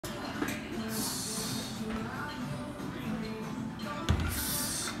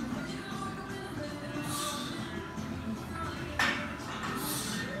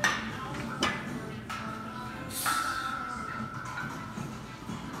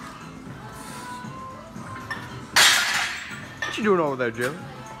What you doing over there, Jim?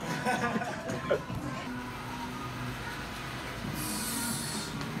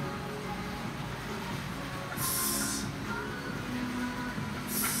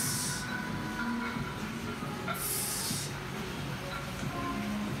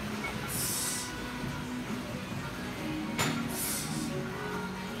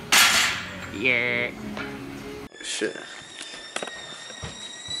 Yeah. Shit.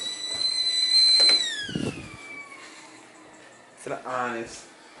 It's an honest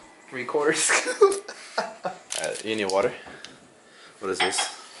 3/4 scoop. You need water? What is this?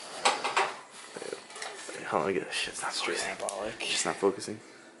 Hold on, let me get this shit. It's not straight. It's not focusing.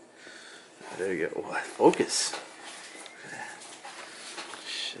 There you go. What? Focus.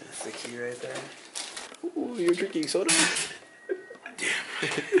 Shit. That's the key right there. Ooh, you're drinking soda?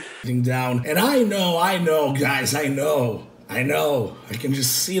 Damn. Down. And I know, guys, I know. I can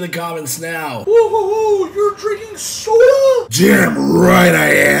just see the comments now. Whoa, you're drinking soda? Damn right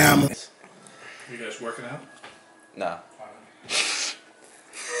I am. You guys working out? No.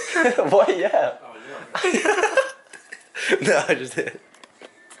 What? Yeah. Oh, yeah. No, I just did.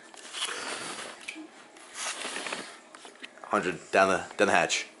 100 down the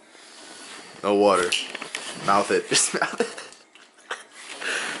hatch. No water. Mouth it. Just mouth it.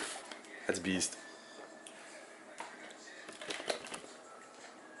 That's beast.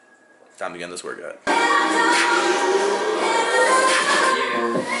 Time to get this workout.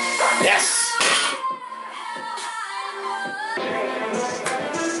 Yes!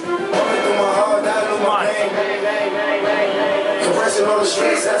 Compressing all the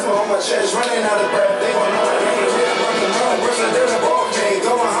streets, that's on my chest, running out of breath. They gon' know I ain't run, worse than a ball game.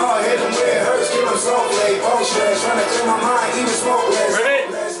 Going hard, hit them where it hurts, give them soft play, bone stress, trying to clear my mind, even smoke less.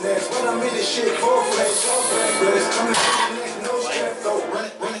 When I'm in this shit, both legs, coming no stress, go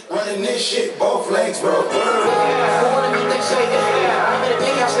running this shit, both legs, bro.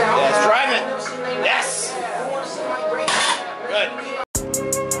 Yes, drive it. Yes. Good.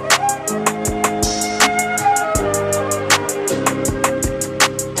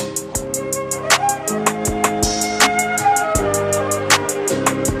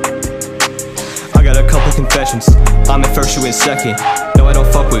 Confessions. I'm in first, you in second. No, I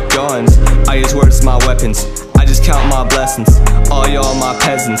don't fuck with guns. I use words as my weapons. I just count my blessings. All y'all my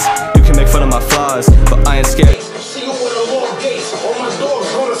peasants. You can make fun of my flaws, but I ain't scared.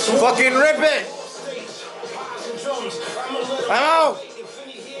 Fucking rip it! I'm out!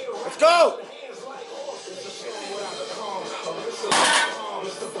 Let's go!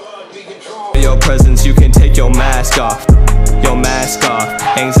 Your presence, you can take your mask off. Your mask off.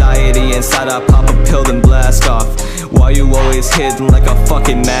 Anxiety inside, I pop a pill and blast off. Why you always hidden like a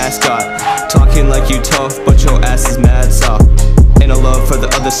fucking mascot? Talking like you tough, but your ass is mad soft. Ain't no love for the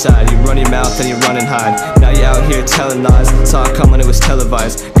other side. You run your mouth and you run and hide. Now you out here telling lies. Saw it come when it was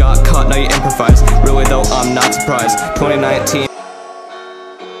televised. Got caught, now you improvise. Really though, I'm not surprised. 2019.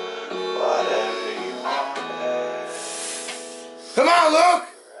 Come on, Luke!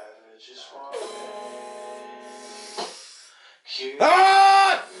 Come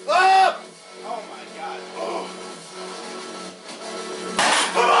on! Up! Oh my god. Oh.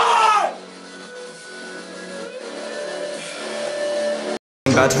 Come on!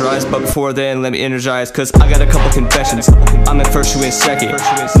 I'm about to rise, but before then, let me energize. Cause I got a couple confessions. I'm in first, you in second.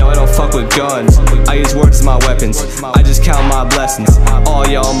 No, I don't fuck with guns. I use words as my weapons. I just count my blessings. All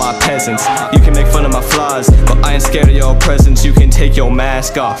y'all my peasants. You can make fun of my flaws, but I ain't scared of your presence. You can take your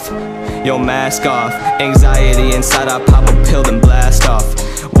mask off. Your mask off. Anxiety inside, I pop a pill and blast off.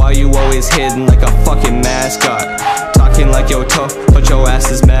 Why you always hidden like a fucking mascot? Talking like you're tough, but your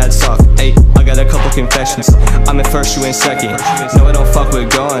ass is mad soft. Ayy, I got a couple confessions. I'm in first, you in second. No, I don't fuck with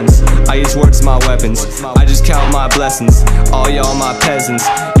guns. I use words as my weapons. I just count my blessings. All y'all my peasants.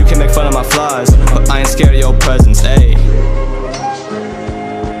 You can make fun of my flaws, but I ain't scared of your presence. Ayy.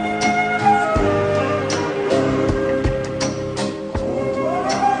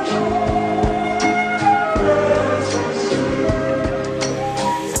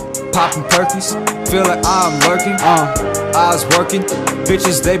 Popping perkies, feel like I'm lurking. I was working,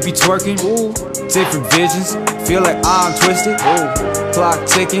 bitches they be twerking. Ooh, different visions, feel like I'm twisted. Ooh, clock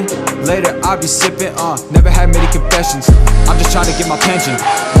ticking, later I'll be sipping. Never had many confessions. I'm just trying to get my pension.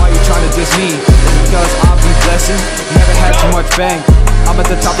 Why you trying to diss me? Because I'll be blessing. Never had too much bang. I'm at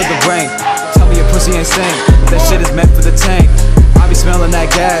the top of the rank. Tell me your pussy ain't stank. That shit is meant for the tank. I be smelling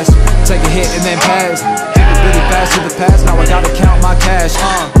that gas. Take a hit and then pass. Think it really fast to the past. Now I gotta count my cash.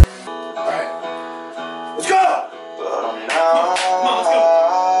 Let's go! Come on, let's go.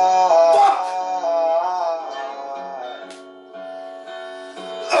 Fuck!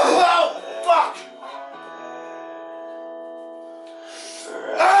 Oh, fuck!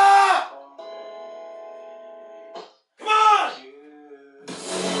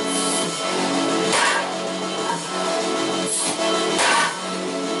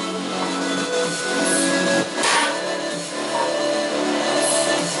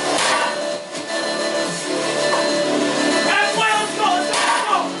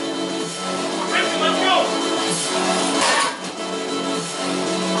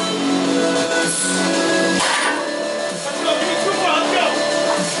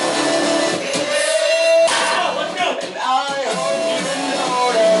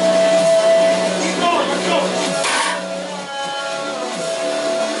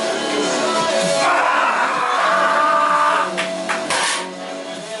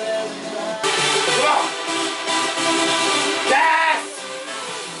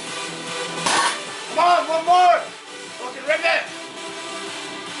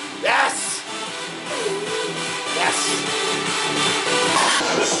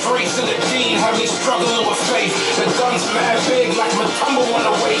 got me struggling with faith. The gun's mad big like Matumbo on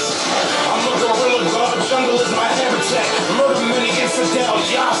the waist. I'm a gorilla god, jungle is my habitat. Murder many infidels,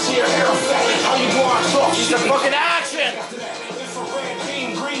 y'all see your hair effect. How you going to talk? She's the fucking action! Infrared,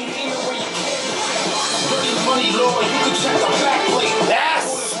 beam, green, even where you can't detect. Dirty money, Lord, you can check the back plate.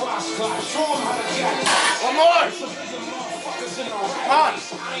 Yes! One more! Come on!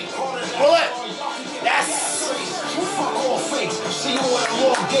 Pull it! Yes! Fuck all fakes. See you at the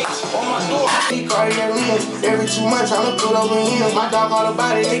long gates on my door. Cartier lens. Every 2 months I'ma put over him. My dog all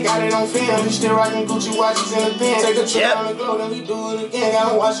about it, they got it on film. We still rocking Gucci watches in the pen. Take a trip on the globe, then we do it again.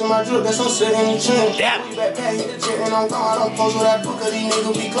 Got 'em watching my drip, that's I'm sitting in the trend. Yeah. We back pass, hit the jet and I'm gone. I don't post with that book, cause these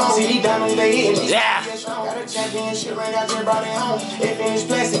niggas be clone. See these diamonds, they hitting me. Yeah. Got a champion shit, ring, I just brought it home. It finished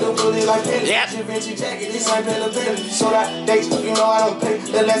plastic, the bullet like pellet. Yeah. Shit, Vinci jacket, this ain't Pella Pella. So that dates, you know I don't play.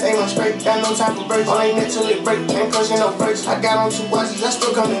 The last aim on straight, got no time for breaks. All ain't till it break, ain't pushing no brakes. I got on 2 watches, I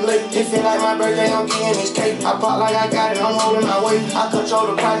still coming late. It feel like my birthday, I'm getting this cake. I pop like I got it, I'm holding my weight. I control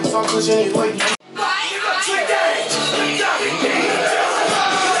the price, I'm pushing his weight.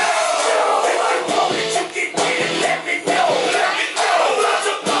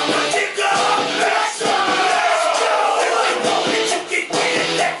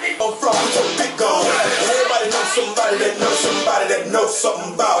 Somebody that knows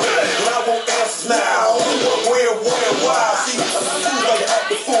something about it. But I won't answer now. Where, why? See, I'm like act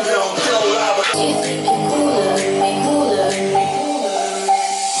the fool now. Get on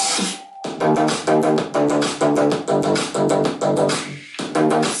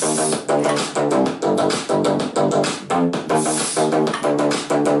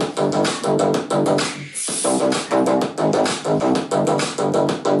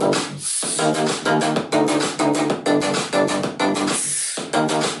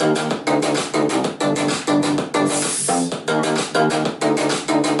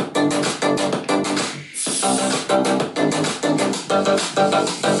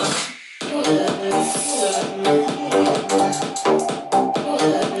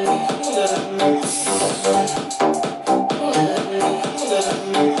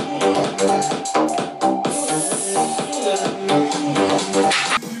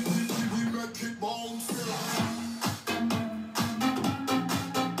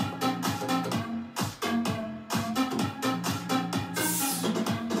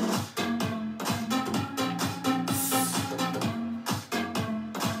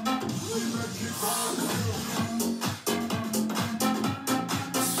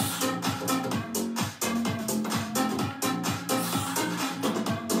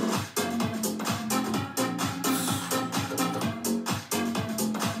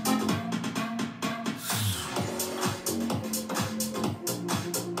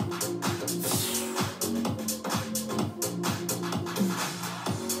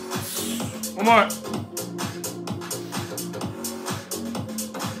One more.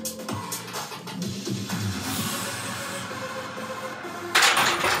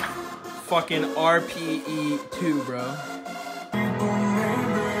 Fucking RPE2, bro.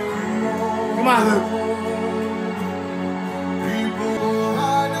 Come on, Luke.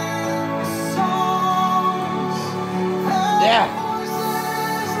 Yeah.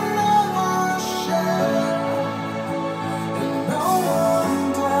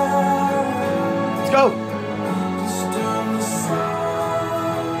 Let's go.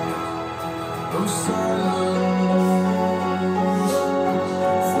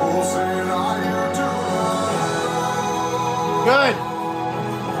 Good.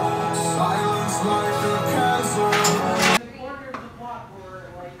 Silence like a cancer.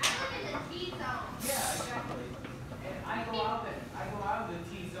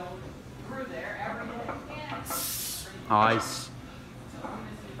 Nice.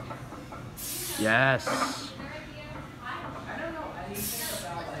 Yes.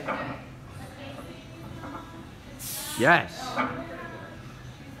 Yes.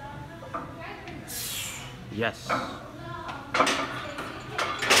 Yes.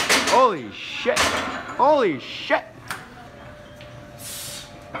 Holy shit. Holy shit.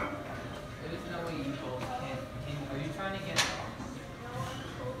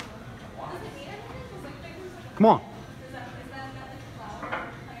 Come on.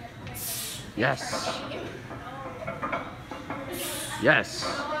 Yes. Yes.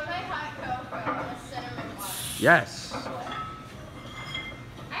 Yes.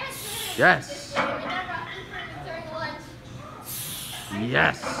 Yes.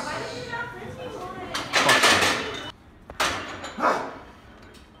 Yes.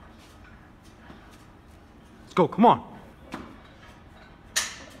 Let's go, come on.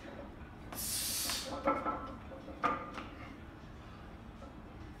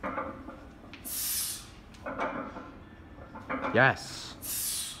 Yes.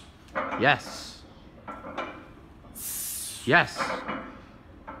 Yes. Yes.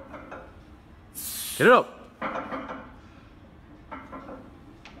 Get it up.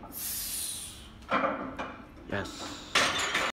 Yes.